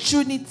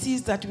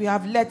opportunities that we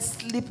have let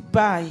slip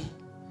by.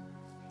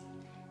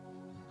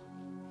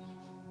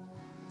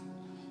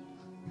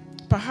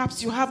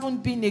 Perhaps you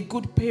haven't been a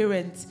good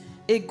parent,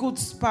 a good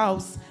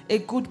spouse, a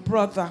good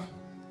brother,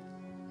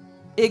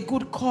 a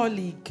good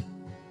colleague.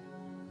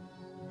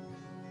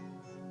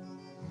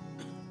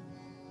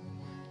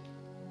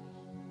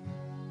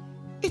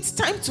 It's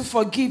time to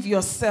forgive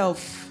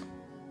yourself.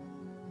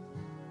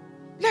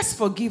 Let's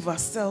forgive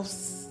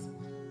ourselves.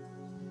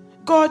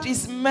 God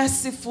is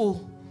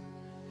merciful.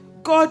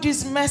 God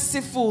is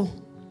merciful.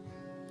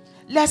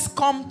 Let's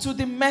come to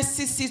the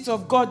mercy seat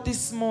of God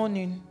this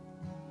morning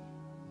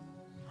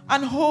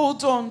and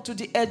hold on to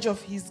the edge of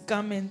his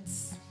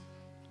garments.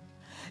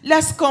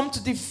 Let's come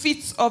to the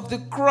feet of the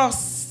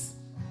cross,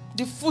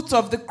 the foot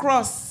of the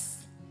cross,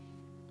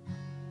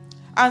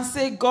 and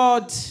say,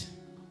 God,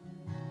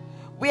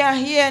 we are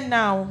here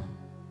now.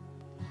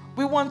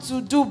 We want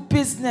to do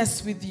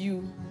business with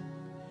you.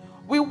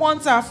 We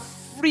want our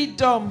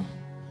freedom.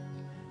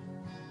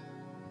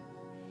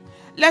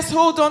 Let's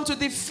hold on to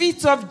the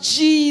feet of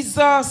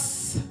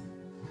Jesus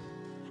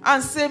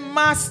and say,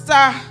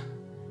 Master,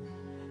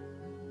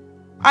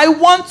 I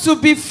want to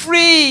be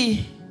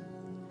free.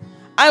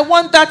 I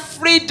want that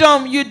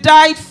freedom you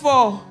died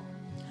for.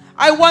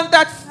 I want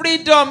that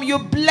freedom you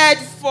bled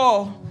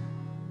for.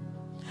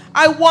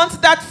 I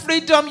want that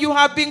freedom you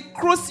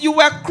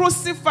were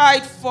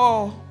crucified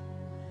for.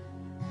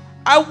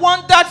 I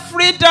want that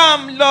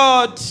freedom,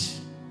 Lord.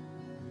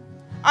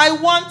 I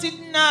want it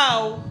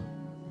now.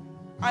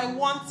 I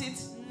want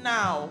it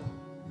now.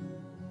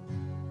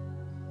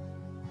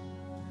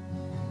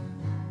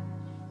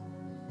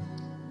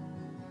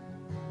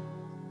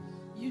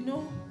 You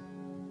know,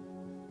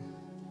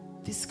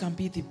 this can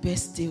be the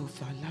best day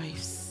of our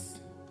lives.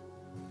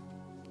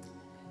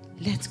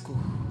 Let go.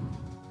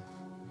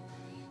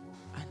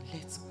 And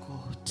let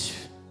God.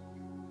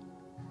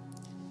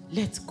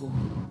 Let go.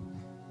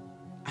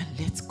 And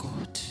let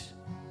God.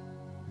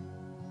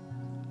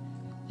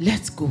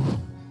 Let go.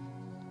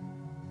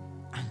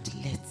 And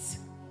let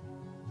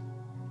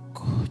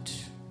God.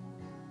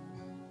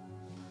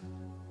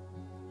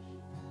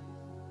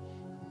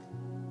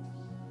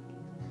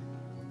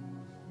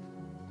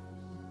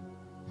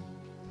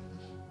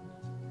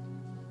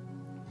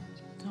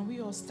 Can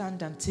we all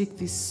stand and take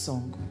this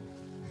song?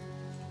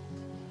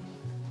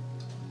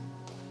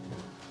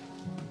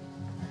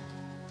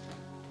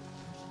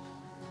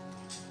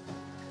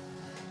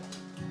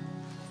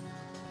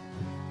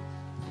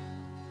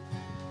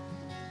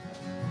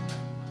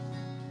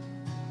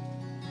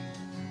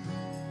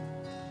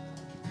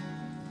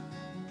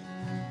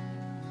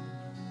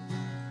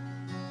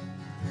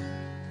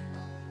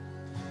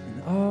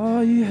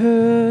 Are you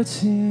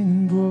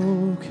hurting,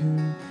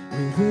 broken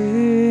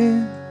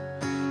within,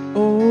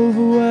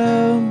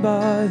 overwhelmed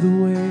by the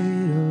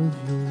weight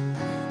of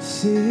your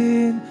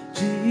sin?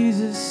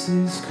 Jesus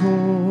is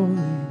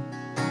calling.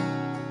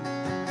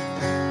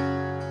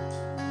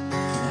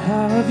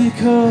 Have you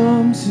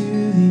come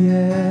to the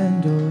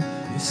end of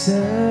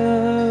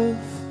yourself?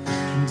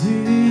 Do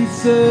you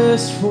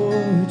thirst for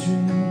a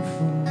drink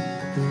from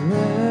the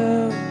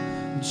well?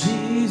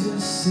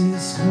 Jesus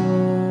is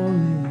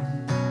calling.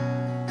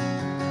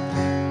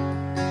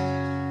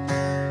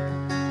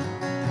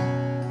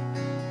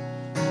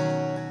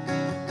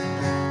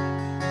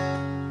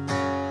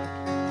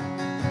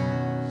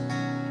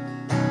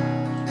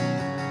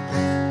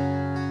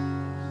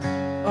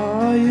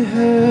 Are you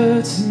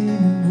hurting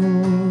and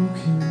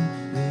broken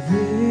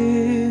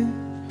within,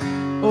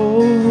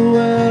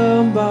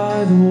 overwhelmed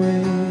by the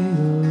weight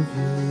of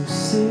your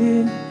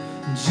sin?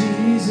 And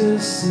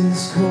Jesus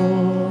is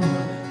calling,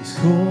 he's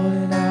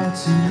calling out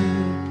to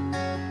you.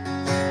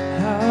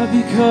 Have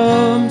you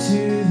come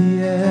to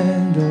the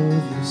end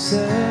of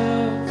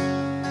yourself?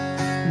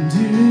 And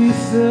do you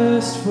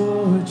thirst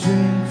for a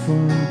drink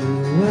from the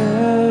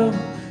well?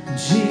 And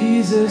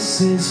Jesus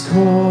is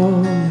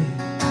calling.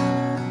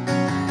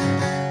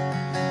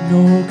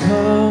 No,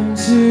 come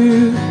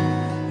to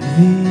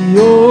the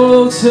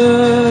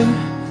altar,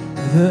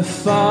 The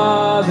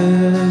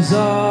Father's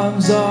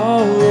arms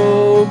are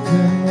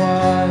open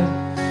wide.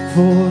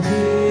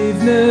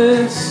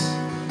 Forgiveness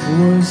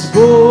was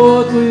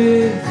bought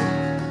with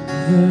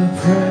the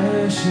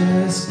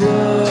precious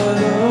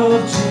blood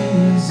of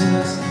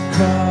Jesus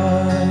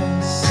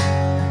Christ.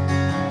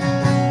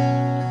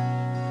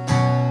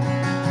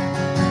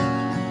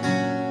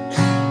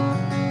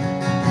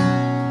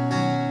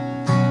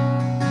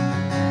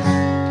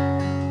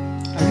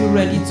 Are you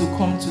ready to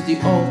come to the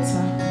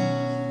altar?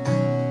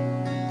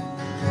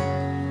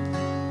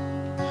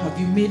 Have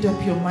you made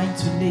up your mind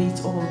to lay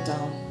it all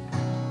down?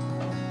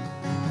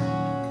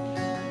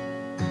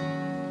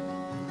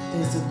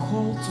 There's a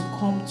call to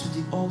come to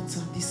the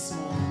altar this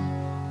morning.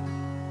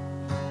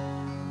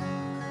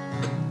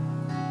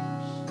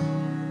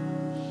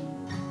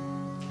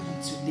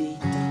 And to lay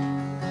it down.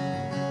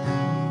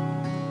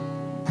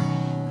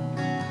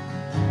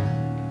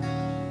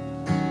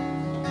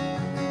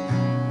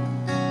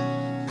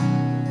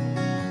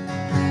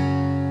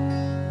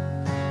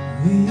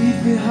 Leave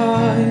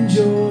behind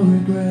your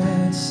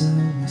regrets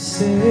and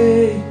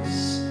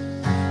mistakes.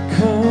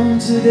 Come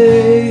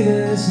today,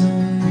 there's no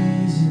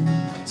reason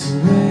to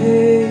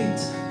wait,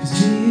 'cause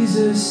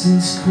Jesus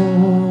is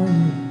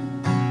calling.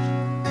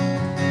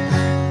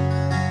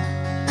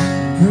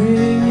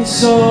 Bring your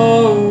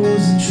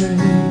sorrows and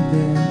trade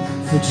them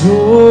for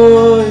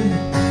joy.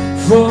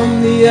 From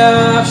the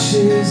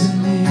ashes a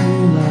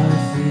new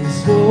life is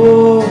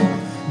born.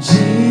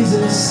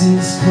 Jesus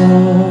is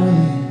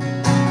calling.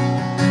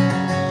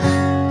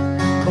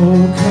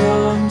 Oh,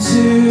 come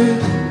to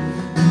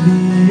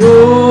the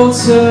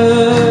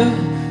altar.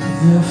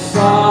 The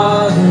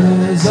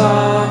Father's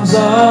arms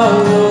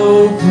are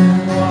open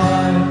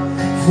wide.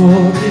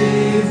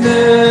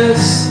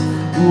 Forgiveness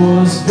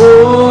was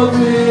bought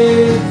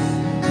with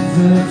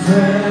the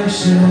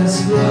precious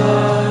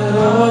blood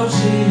of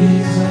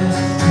Jesus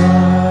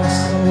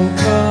Christ. Oh,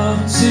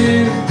 come to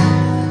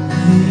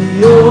the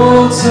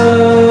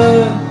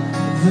altar.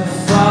 The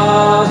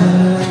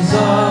Father's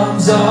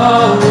arms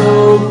are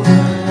open.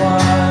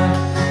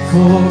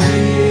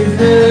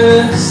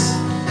 Forgiveness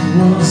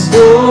was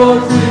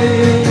bought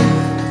with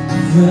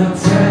the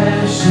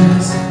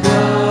precious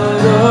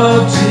blood of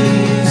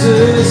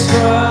Jesus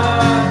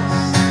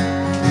Christ.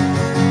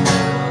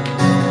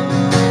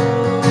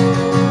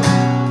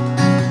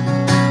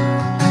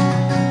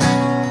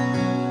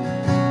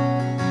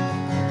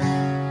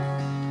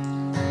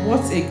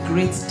 What a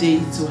great day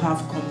to have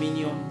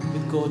communion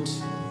with God.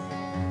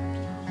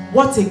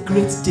 What a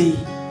great day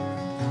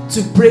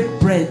to break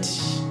bread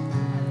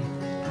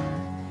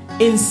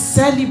in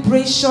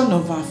celebration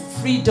of our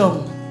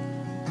freedom.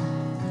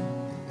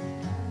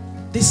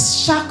 The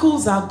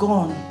shackles are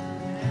gone.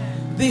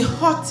 The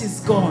hurt is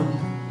gone.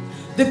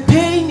 The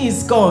pain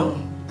is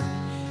gone.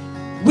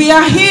 We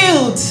are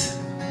healed.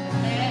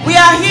 We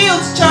are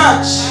healed,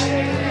 church.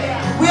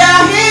 We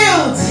are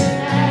healed.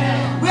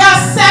 We are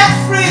set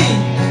free.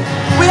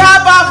 We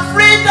have our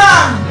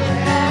freedom.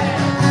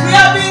 We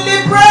have been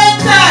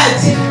liberated.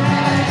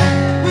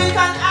 We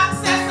can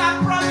access our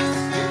promised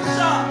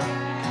future.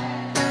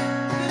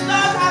 The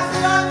Lord has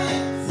done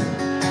it.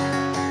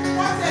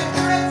 What a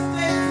great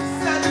day to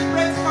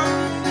celebrate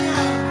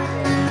communion.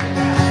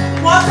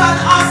 What an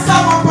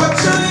awesome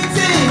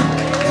opportunity.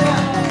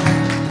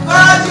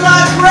 God, you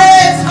are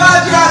great.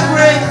 God, you are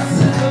great.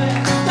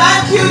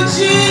 Thank you,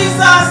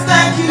 Jesus.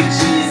 Thank you,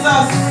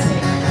 Jesus.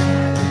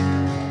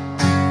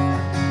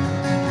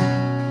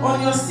 On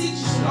your seat,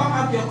 you should all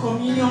have your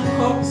communion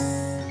cups.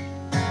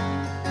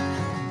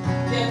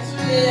 There are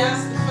two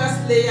layers. The first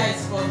layer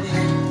is for the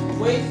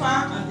wafer,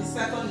 and the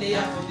second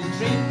layer for the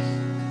drink.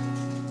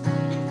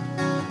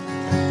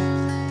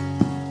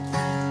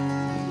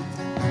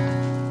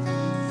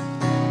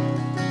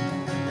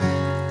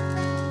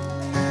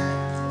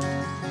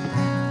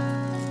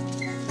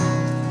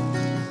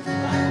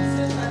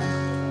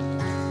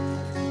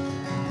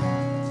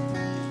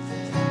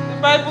 The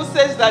Bible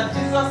says that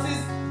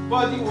Jesus'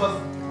 body was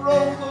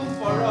broken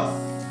for us.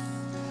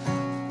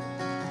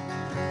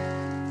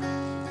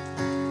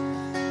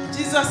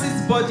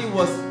 Jesus' body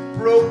was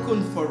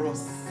broken for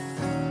us.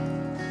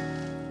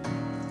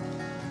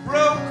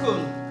 Broken.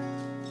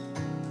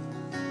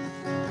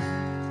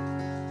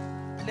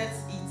 Let's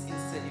eat in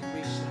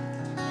celebration.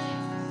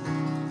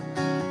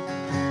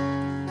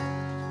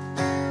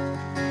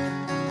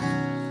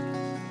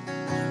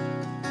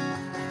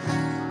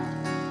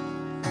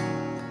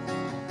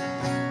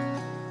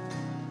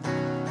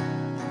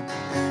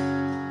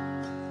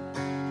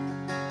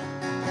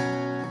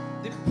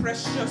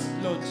 Precious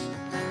blood,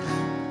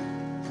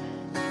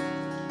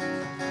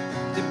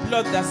 the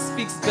blood that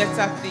speaks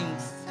better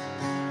things,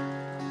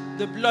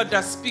 the blood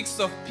that speaks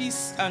of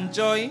peace and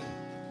joy,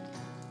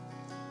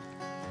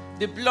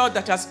 the blood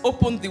that has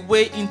opened the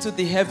way into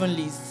the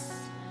heavenlies,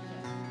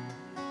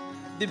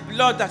 the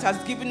blood that has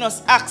given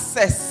us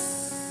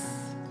access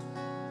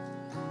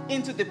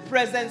into the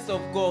presence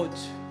of God.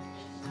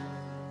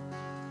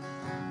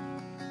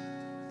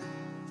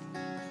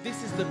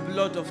 This is the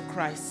blood of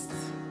Christ.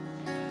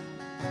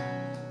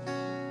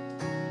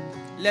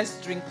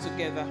 Let's drink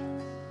together.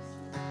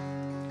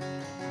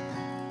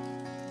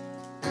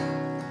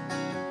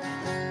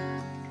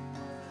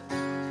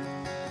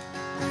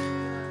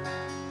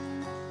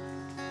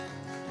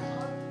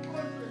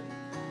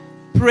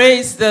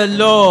 Praise the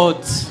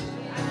Lord.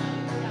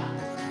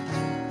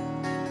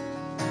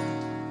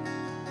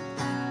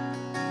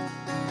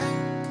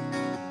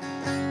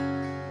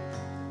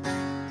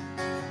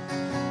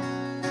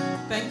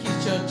 Thank you,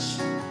 church.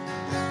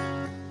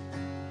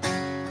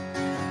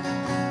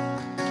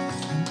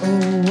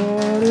 Oh,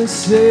 what a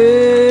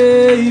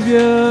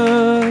Savior.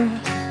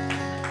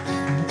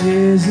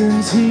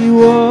 Isn't he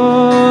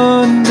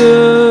wonderful?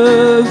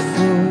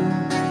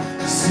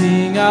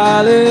 Sing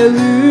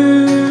hallelujah.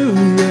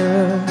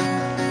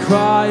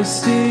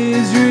 Christ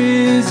is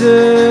risen.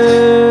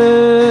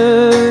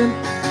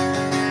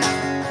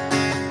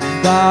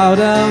 Bow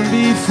down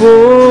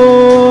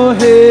before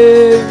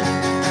him,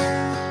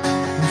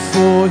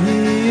 for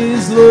he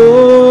is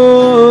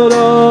Lord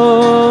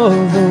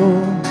of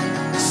all.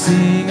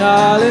 Sing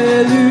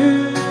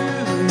hallelujah.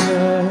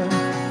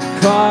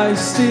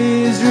 Christ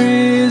is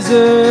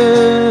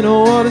risen.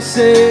 Oh, what a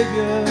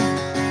Savior.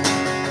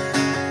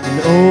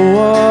 And oh,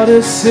 what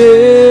a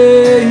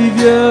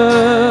Savior.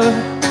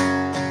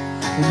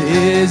 And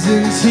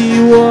isn't he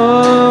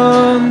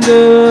wonderful?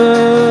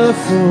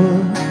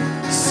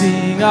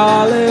 Sing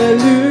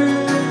hallelujah.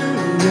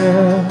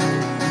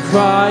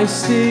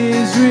 Christ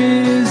is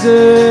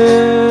risen.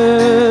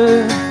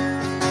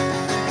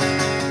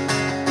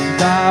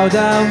 Bow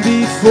down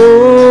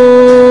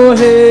before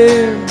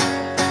him,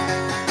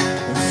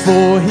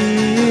 for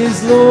he is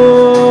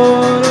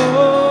Lord.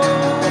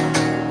 Oh,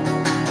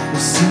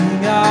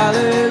 sing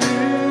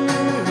hallelujah.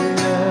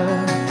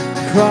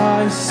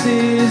 Christ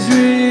is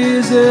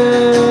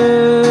risen.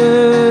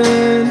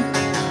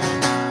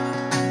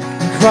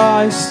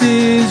 Christ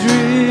is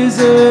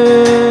risen.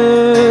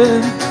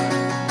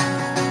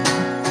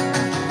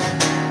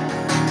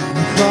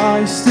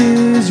 Christ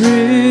is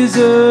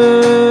risen.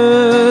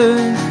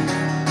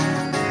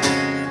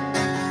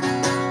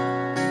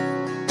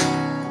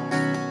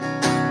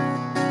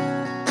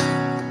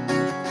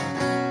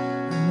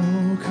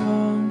 Oh,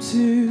 come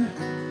to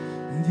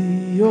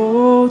the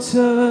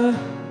altar.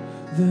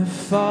 The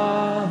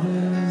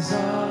Father's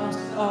arms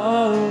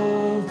are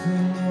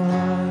open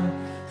wide.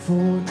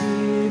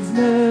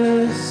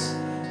 Forgiveness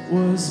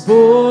was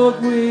bought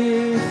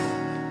with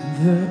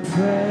the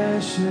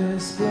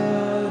precious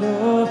blood